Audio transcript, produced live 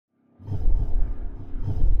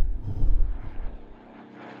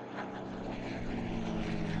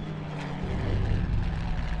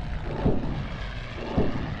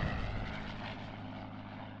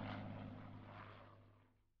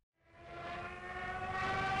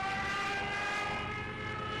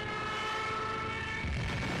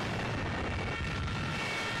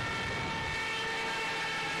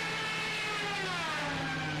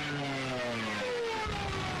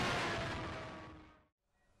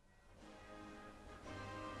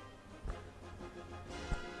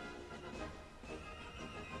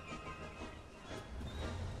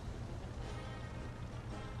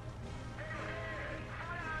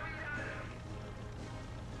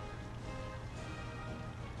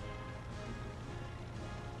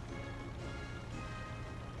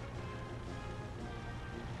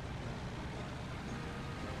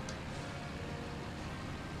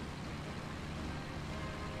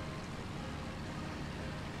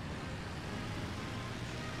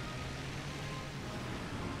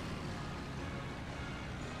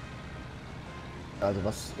Also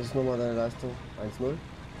was ist nochmal deine Leistung? 1-0?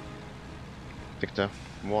 Victor,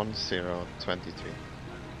 1023.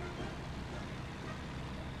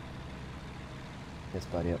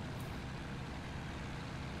 Jetzt bei dir.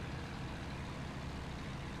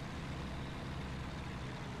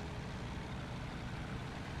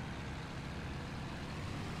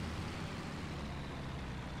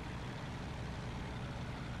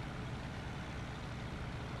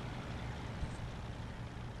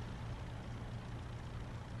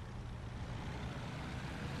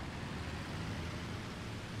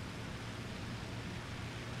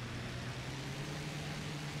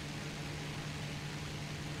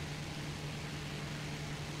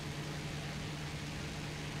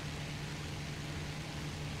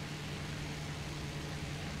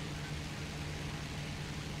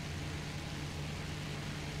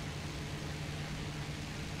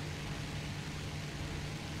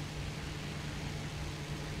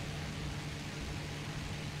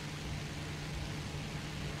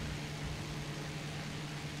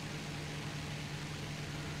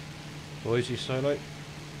 Boise solo.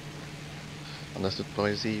 Understood,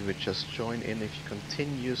 Boise. We just join in. If you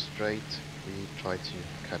continue straight, we try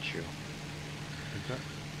to catch you. Okay.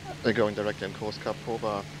 We're going directly on course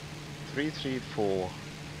Kapova 334.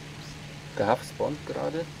 Graf spawnt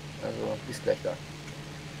gerade, also ist gleich da.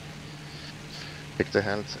 Victor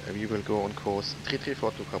held, you will go on course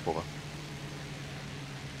 334 to Kapova.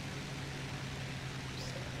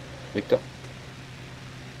 Victor?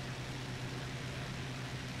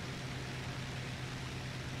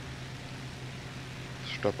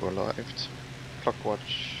 Stop arrived.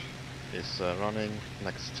 Clockwatch is running.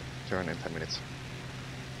 Next turn in 10 minutes.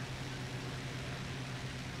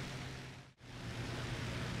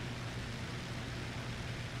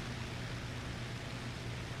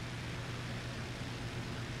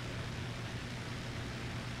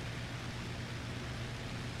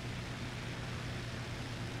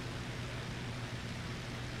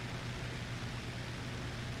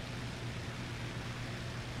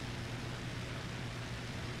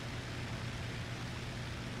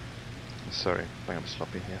 Sorry, I am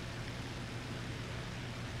sloppy here.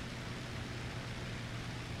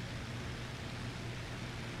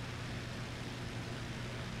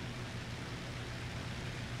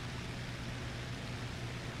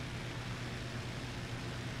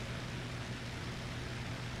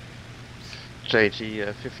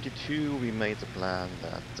 JG 52, we made the plan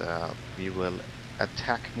that we will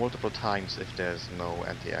attack multiple times if there's no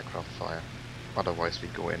anti-aircraft fire. Otherwise we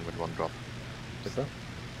go in with one drop. Bitte?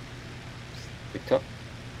 Victor?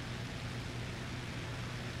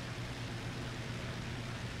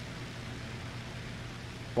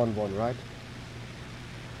 One, right?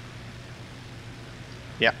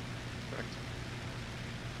 Yeah, correct.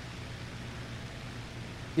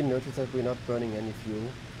 You notice that we're not burning any fuel.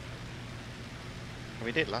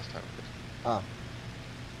 We did last time. Ah.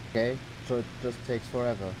 Okay, so it just takes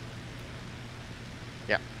forever.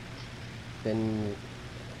 Yeah. Then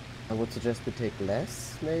I would suggest we take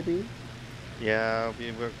less, maybe? Yeah,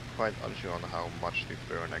 we were quite unsure on how much we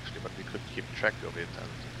burn actually, but we could keep track of it and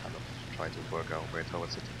kind of try to work our way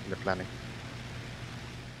towards it in the planning.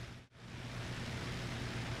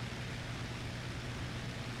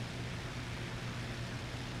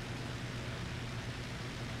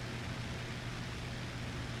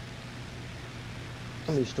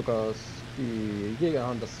 Die Stukas, die Jäger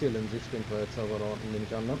haben das Ziel in Sicht, den wir jetzt aber da unten nehme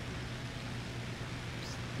ich an, ne?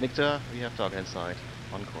 Victor, we have target inside,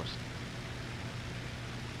 on course.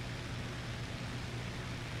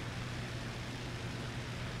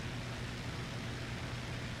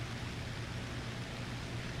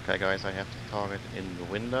 Okay guys, I have the target in the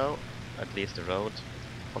window, at least the road,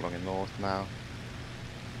 following north now.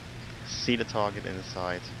 See the target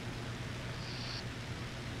inside.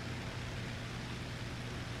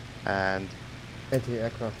 And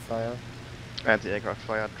Anti-aircraft fire. anti-aircraft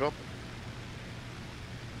fire drop.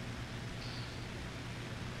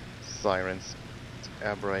 Sirens,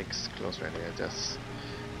 air brakes, close radiators.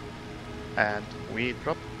 And we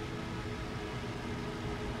drop.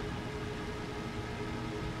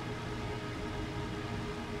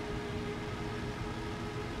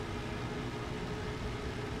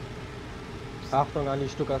 Achtung an die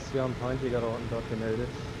Stukas, wir haben Feindjäger da unten dort gemeldet.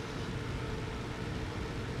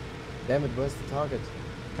 Damn it, where's the target?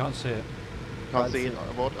 Can't see it. Can't see it.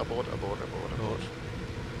 Abort. Abort.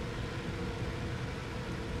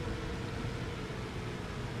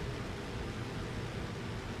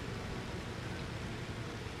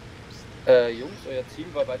 Jungs, euer Ziel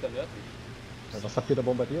war weiter nördlich. Was habt ihr da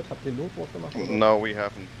bombardiert? Habt ihr Loot gemacht? Oder? No, we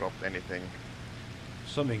haven't dropped anything.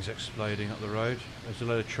 Something's exploding up the road. There's a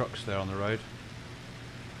load of trucks there on the road.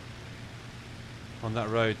 On that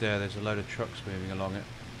road there's a load of trucks moving along it.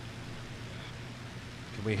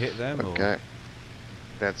 Can we hit them Okay.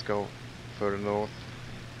 Let's go further north.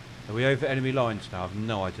 or are we over enemy lines now? I've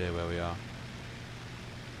no idea where we are.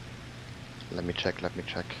 Let me check.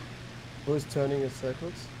 Who is turning in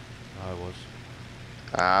circles? I was.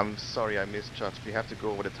 I'm sorry, I misjudged. We have to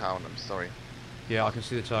go over the town. I'm sorry. Yeah, I can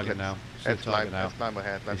see the target now. See the target now. Let's climb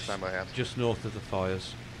ahead. Let's It's climb ahead. just north of the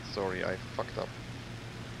fires. Sorry, I fucked up.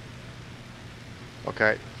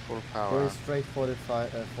 Okay, full Going power. straight for the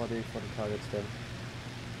targets then.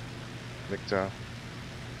 Victor.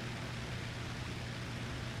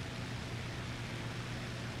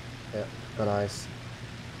 Yeah, nice.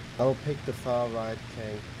 I'll pick the far right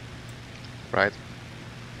tank. Right.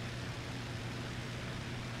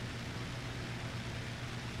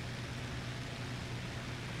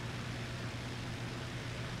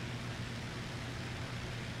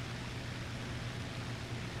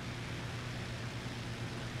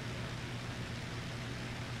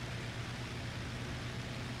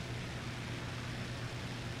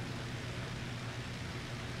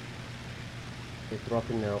 They're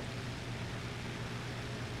dropping now.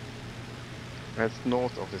 That's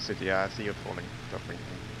north of the city. Yeah, I see it falling. Dropping.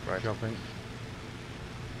 Right. Dropping.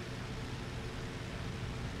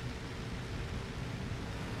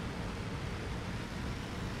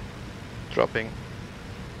 Dropping.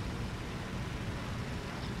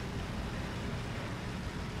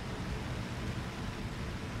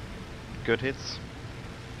 Good hits.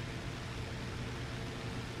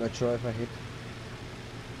 Not sure if I hit.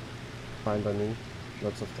 Fine by me.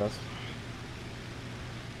 Lots of dust.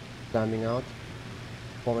 Climbing out.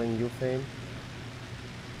 Following you, Fame.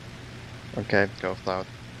 Okay, go south.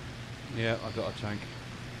 Yeah, I've got a tank.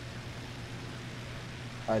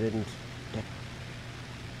 I didn't.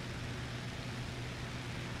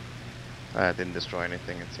 I didn't destroy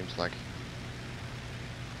anything, it seems like.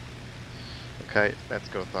 Okay, let's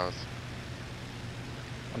go south.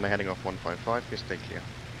 On the heading of 155, we stay clear.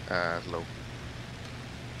 Low.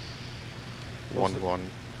 What's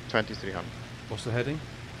 2300. What's the heading?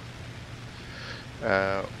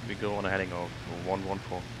 We go on a heading of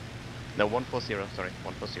 114. No, 140, sorry,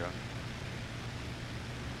 140.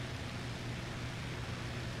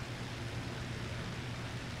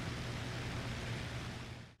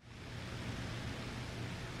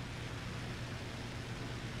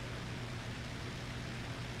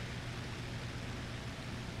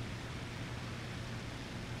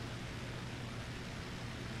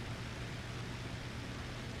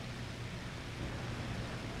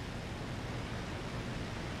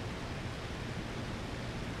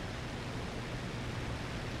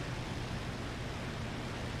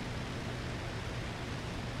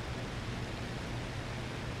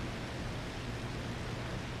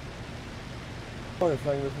 Oh, you're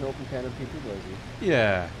flying with an open cannon P2, Blazy.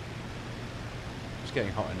 Yeah. It's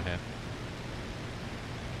getting hot in here.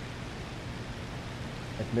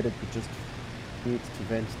 Admit it, we just need to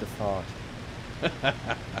vent the fart.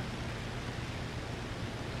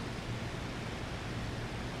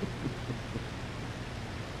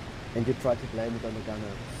 And you try to blame it on the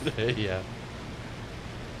gunner. Yeah.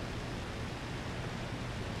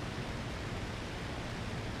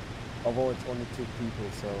 Although it's only 2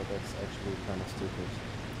 people, so that's actually kind of stupid.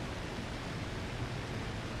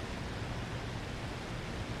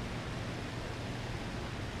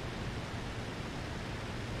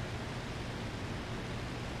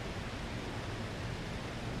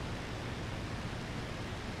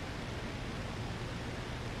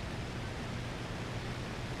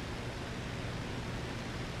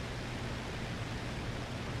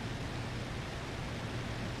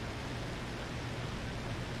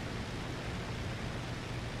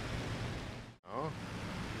 Oh,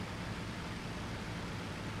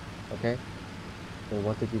 Okay. Then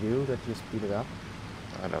what did you do that you speed it up?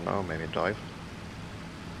 I don't know, maybe dive.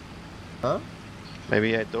 Huh?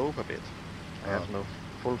 Maybe I dove a bit. I Oh. have no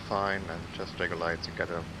full fine and just regulate to get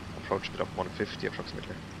an approach speed of 150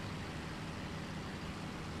 approximately.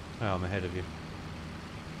 Oh, I'm ahead of you.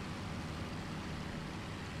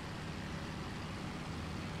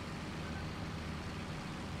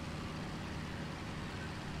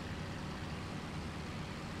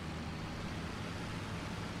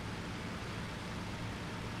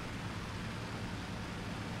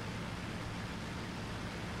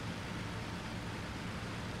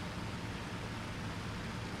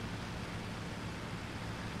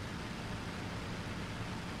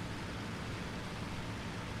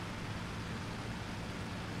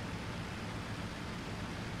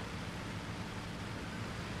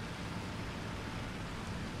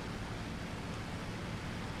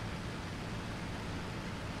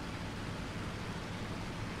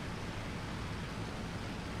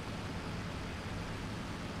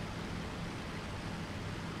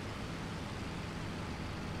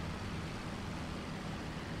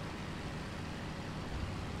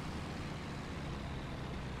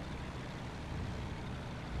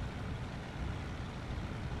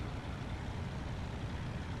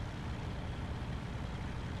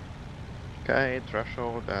 Okay,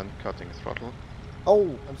 threshold and cutting throttle.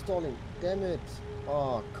 Oh, I'm stalling. Damn it.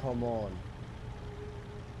 Oh, come on.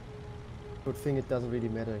 Good thing it doesn't really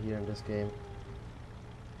matter here in this game.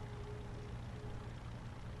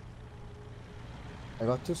 I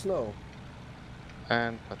got too slow.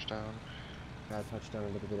 And touchdown. I touched down a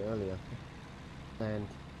little bit earlier. And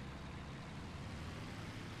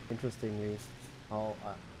interestingly, how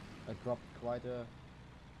I dropped quite a